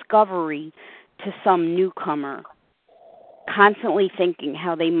their discovery to some newcomer. Constantly thinking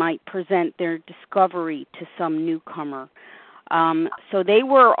how they might present their discovery to some newcomer. So they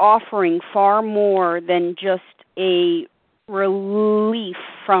were offering far more than just a relief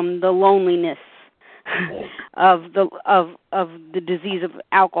from the loneliness of the disease of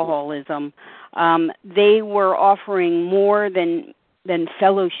alcoholism. They were offering more than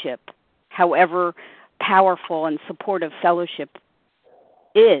fellowship, however powerful and supportive fellowship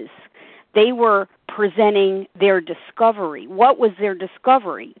is. They were presenting their discovery. What was their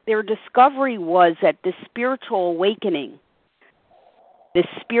discovery? Their discovery was that this spiritual awakening, this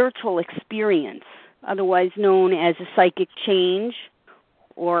spiritual experience, otherwise known as a psychic change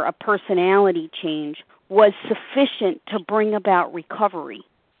or a personality change, was sufficient to bring about recovery.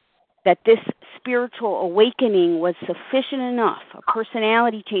 That this spiritual awakening was sufficient enough, a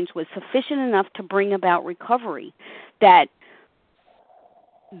personality change was sufficient enough to bring about recovery. That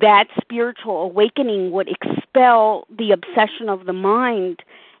spiritual awakening would expel the obsession of the mind,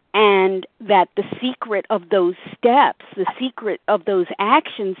 and that the secret of those steps, the secret of those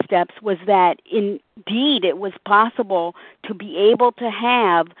action steps, was that indeed it was possible to be able to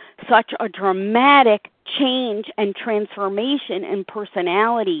have such a dramatic change and transformation in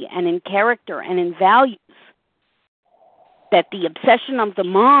personality and in character and in values, that the obsession of the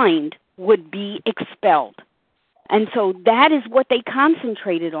mind would be expelled. And so that is what they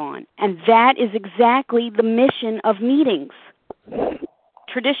concentrated on. And that is exactly the mission of meetings.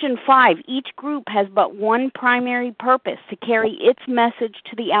 Tradition 5, each group has but one primary purpose: to carry its message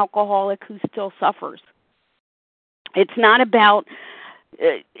to the alcoholic who still suffers. It's not about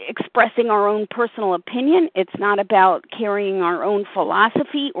expressing our own personal opinion. It's not about carrying our own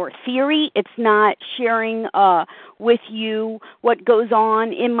philosophy or theory. It's not sharing with you what goes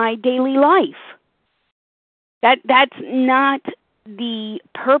on in my daily life. That's not the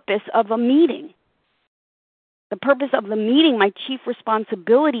purpose of a meeting. The purpose of the meeting, my chief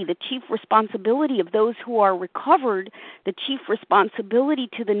responsibility, the chief responsibility of those who are recovered, the chief responsibility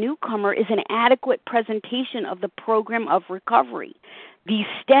to the newcomer is an adequate presentation of the program of recovery. These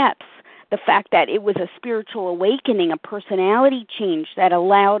steps, the fact that it was a spiritual awakening, a personality change that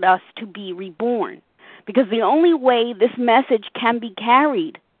allowed us to be reborn. Because the only way this message can be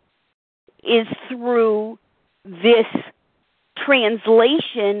carried is through this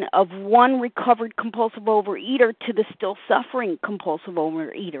translation of one recovered compulsive overeater to the still suffering compulsive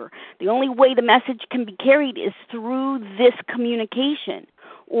overeater. The only way the message can be carried is through this communication,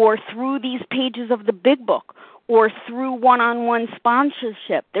 or through these pages of the Big Book, or through one-on-one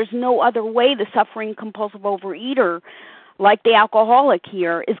sponsorship. There's no other way the suffering compulsive overeater, like the alcoholic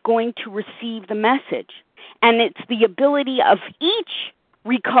here, is going to receive the message. And it's the ability of each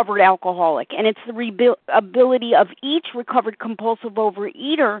recovered alcoholic, and it's the ability of each recovered compulsive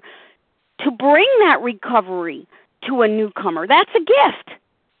overeater to bring that recovery to a newcomer. That's a gift.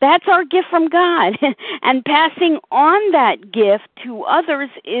 That's our gift from God. And passing on that gift to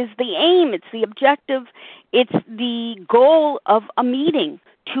others is the aim, it's the objective, it's the goal of a meeting,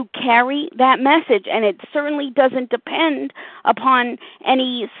 to carry that message. And it certainly doesn't depend upon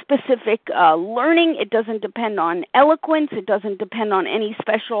any specific learning. It doesn't depend on eloquence. It doesn't depend on any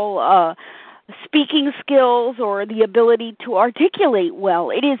special speaking skills or the ability to articulate well.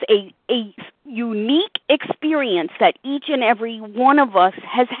 It is a unique experience that each and every one of us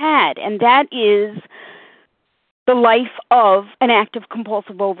has had, and that is the life of an active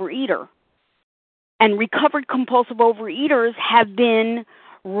compulsive overeater. And recovered compulsive overeaters have been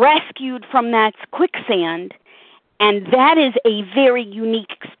rescued from that quicksand, and that is a very unique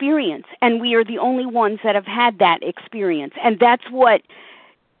experience, and we are the only ones that have had that experience. And that's what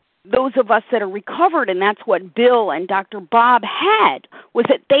those of us that are recovered, and that's what Bill and Dr. Bob had, was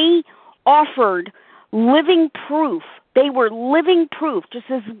that they offered living proof. They were living proof, just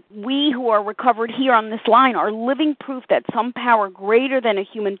as we who are recovered here on this line are living proof that some power greater than a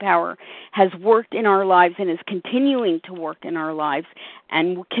human power has worked in our lives and is continuing to work in our lives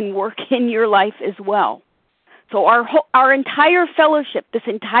and can work in your life as well. So our entire fellowship, this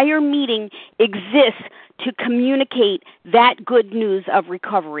entire meeting exists to communicate that good news of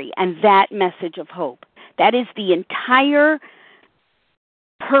recovery and that message of hope. That is the entire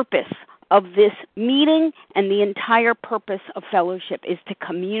purpose of this meeting, and the entire purpose of fellowship is to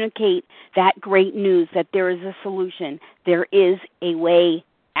communicate that great news that there is a solution. There is a way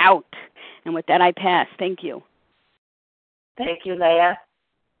out. And with that, I pass. Thank you. Thank you, Leah.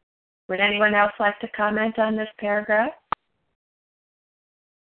 Would anyone else like to comment on this paragraph?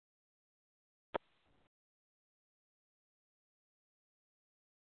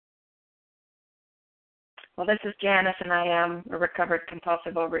 Well, this is Janice, and I am a recovered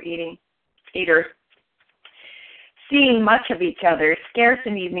compulsive overeater. Seeing much of each other, scarce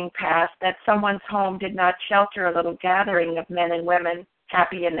an evening passed that someone's home did not shelter a little gathering of men and women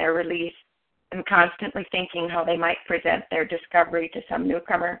happy in their release and constantly thinking how they might present their discovery to some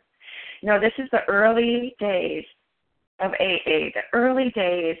newcomer. You know, this is the early days of AA, the early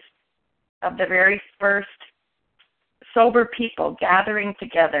days of the very first sober people gathering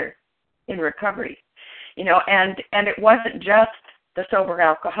together in recovery. You know, and it wasn't just the sober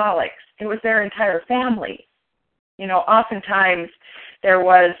alcoholics. It was their entire family. You know, oftentimes there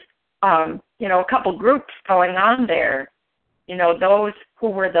was, a couple groups going on there. You know, those who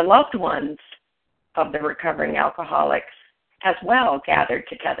were the loved ones of the recovering alcoholics as well gathered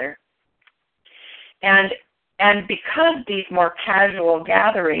together. And because these more casual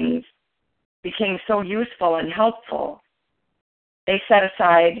gatherings became so useful and helpful, they set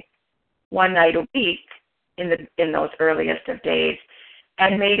aside one night a week in those earliest of days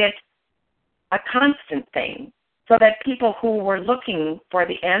and made it a constant thing, so that people who were looking for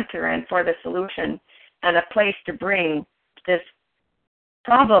the answer and for the solution and a place to bring this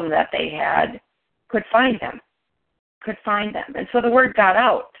problem that they had could find them. And so the word got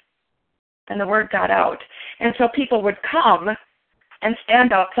out. And so people would come and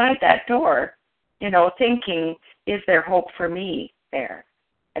stand outside that door, thinking, is there hope for me there?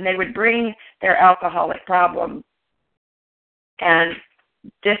 And they would bring their alcoholic problem And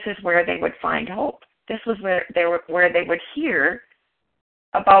this is where they would find hope. This was where they would hear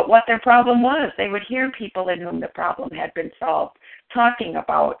about what their problem was. They would hear people in whom the problem had been solved talking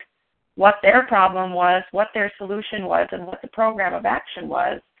about what their problem was, what their solution was, and what the program of action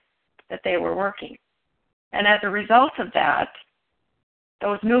was that they were working. And as a result of that,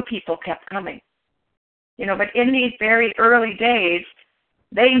 those new people kept coming. But in these very early days,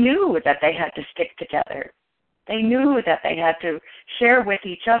 they knew that they had to stick together. They knew that they had to share with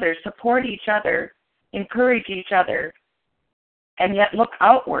each other, support each other, encourage each other, and yet look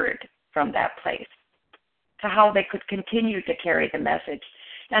outward from that place to how they could continue to carry the message.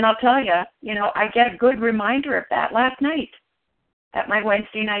 And I'll tell you, I get a good reminder of that last night at my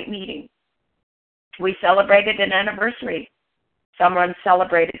Wednesday night meeting. We celebrated an anniversary. Someone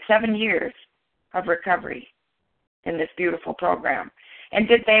celebrated 7 years of recovery in this beautiful program. And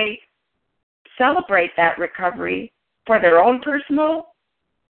did they celebrate that recovery for their own personal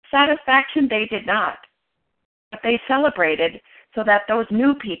satisfaction? They did not. But they celebrated so that those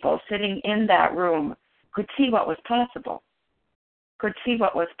new people sitting in that room could see what was possible.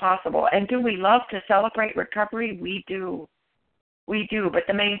 And do we love to celebrate recovery? We do. But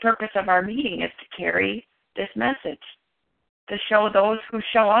the main purpose of our meeting is to carry this message, to show those who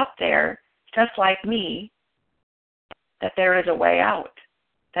show up there, just like me, that there is a way out,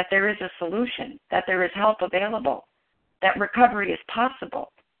 that there is a solution, that there is help available, that recovery is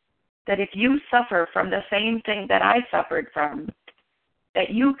possible, that if you suffer from the same thing that I suffered from,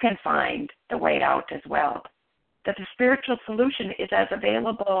 that you can find the way out as well, that the spiritual solution is as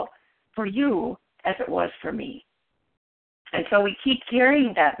available for you as it was for me. And so we keep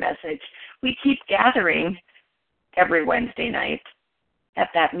carrying that message. We keep gathering every Wednesday night at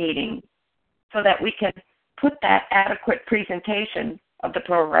that meeting so that we can put that adequate presentation of the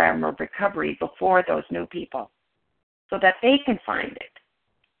program of recovery before those new people so that they can find it,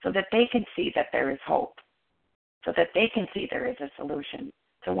 so that they can see that there is hope, so that they can see there is a solution.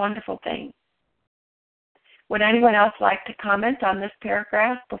 It's a wonderful thing. Would anyone else like to comment on this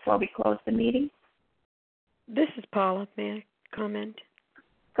paragraph before we close the meeting? This is Paula. May I comment?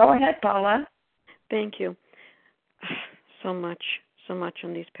 Go ahead, Paula. Thank you. So much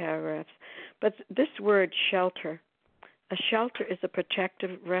on these paragraphs. But this word shelter, a shelter is a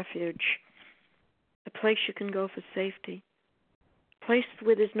protective refuge, a place you can go for safety, a place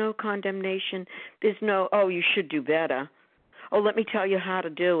where there's no condemnation, there's no, oh, you should do better, oh, let me tell you how to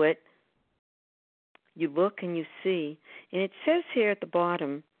do it. You look and you see. And it says here at the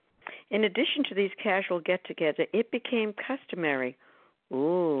bottom, in addition to these casual get-together, it became customary.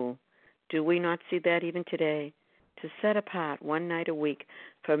 Ooh, do we not see that even today? To set apart one night a week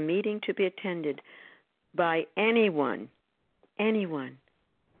for a meeting to be attended by anyone,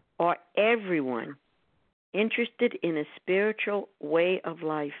 or everyone interested in a spiritual way of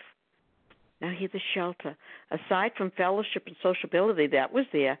life. Now here's the shelter. Aside from fellowship and sociability that was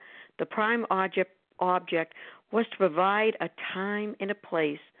there, the prime object was to provide a time and a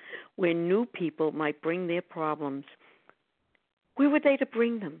place where new people might bring their problems. Where were they to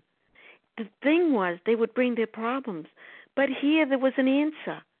bring them? The thing was, they would bring their problems. But here there was an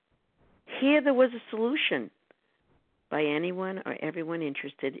answer. Here there was a solution by anyone or everyone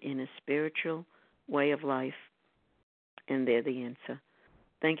interested in a spiritual way of life. And they're the answer.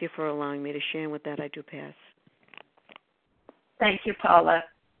 Thank you for allowing me to share. And with that, I do pass. Thank you, Paula.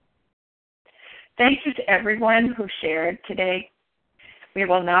 Thank you to everyone who shared today. We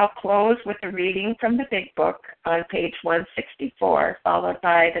will now close with the reading from the Big Book on page 164, followed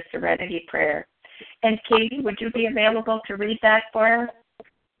by the Serenity Prayer. And Katie, would you be available to read that for us?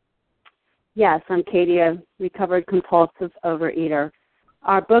 Yes, I'm Katie, a recovered compulsive overeater.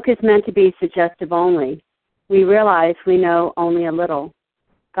 Our book is meant to be suggestive only. We realize we know only a little.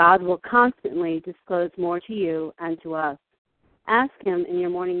 God will constantly disclose more to you and to us. Ask Him in your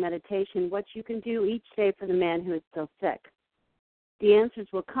morning meditation what you can do each day for the man who is still sick. The answers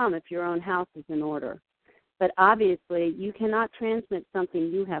will come if your own house is in order. But obviously, you cannot transmit something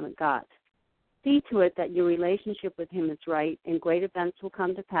you haven't got. See to it that your relationship with Him is right, and great events will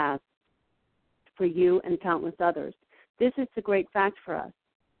come to pass for you and countless others. This is the great fact for us.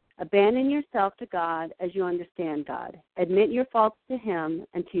 Abandon yourself to God as you understand God. Admit your faults to Him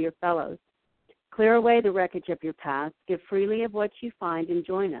and to your fellows. Clear away the wreckage of your past. Give freely of what you find and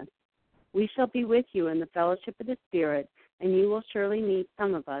join us. We shall be with you in the fellowship of the Spirit, and you will surely meet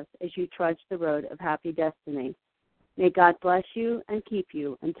some of us as you trudge the road of happy destiny. May God bless you and keep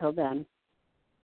you until then.